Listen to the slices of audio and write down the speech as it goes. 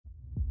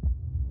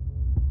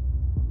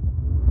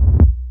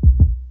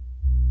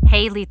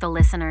Hey, Lethal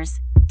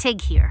listeners.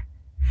 Tig here.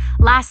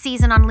 Last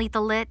season on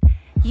Lethal Lit,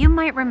 you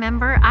might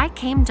remember I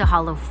came to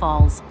Hollow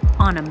Falls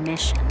on a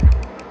mission.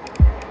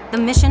 The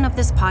mission of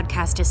this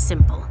podcast is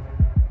simple: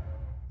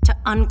 to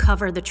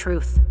uncover the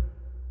truth,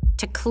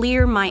 to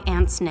clear my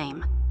aunt's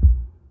name,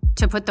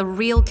 to put the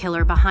real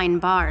killer behind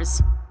bars,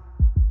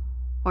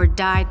 or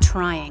die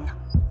trying.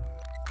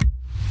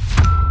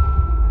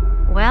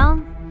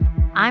 Well,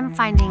 I'm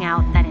finding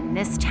out that in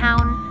this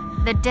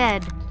town, the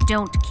dead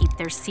don't keep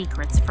their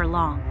secrets for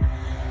long,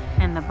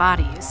 and the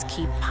bodies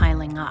keep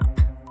piling up.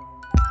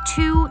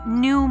 2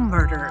 new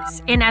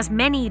murders in as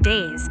many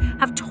days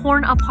have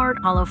torn apart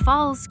Hollow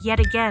Falls yet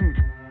again.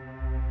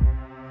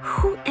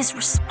 Who is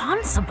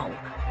responsible?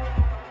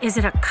 Is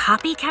it a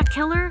copycat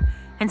killer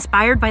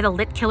inspired by the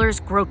Lit Killer's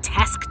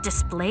grotesque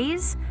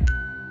displays?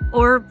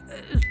 Or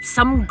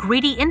some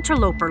greedy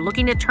interloper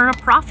looking to turn a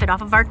profit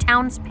off of our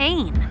town's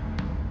pain?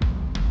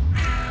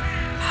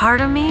 Part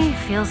of me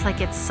feels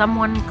like it's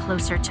someone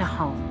closer to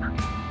home.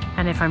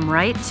 And if I'm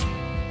right,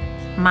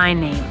 my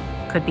name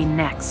could be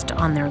next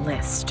on their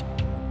list.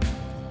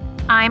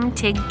 I'm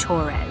Tig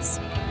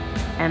Torres,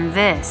 and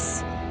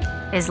this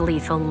is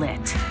Lethal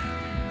Lit.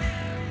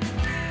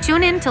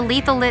 Tune in to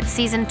Lethal Lit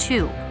Season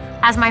 2,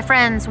 as my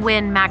friends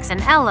Wynn, Max,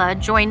 and Ella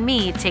join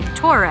me, Tig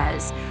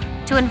Torres,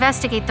 to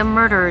investigate the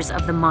murders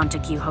of the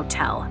Montague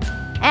Hotel.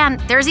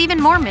 And there's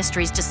even more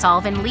mysteries to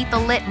solve in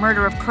Lethal Lit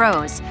Murder of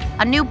Crows,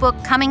 a new book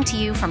coming to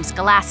you from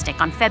Scholastic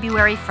on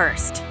February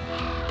 1st.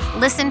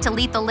 Listen to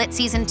Lethal Lit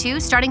Season 2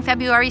 starting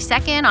February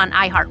 2nd on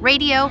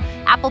iHeartRadio,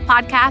 Apple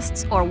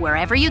Podcasts, or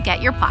wherever you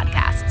get your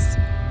podcasts.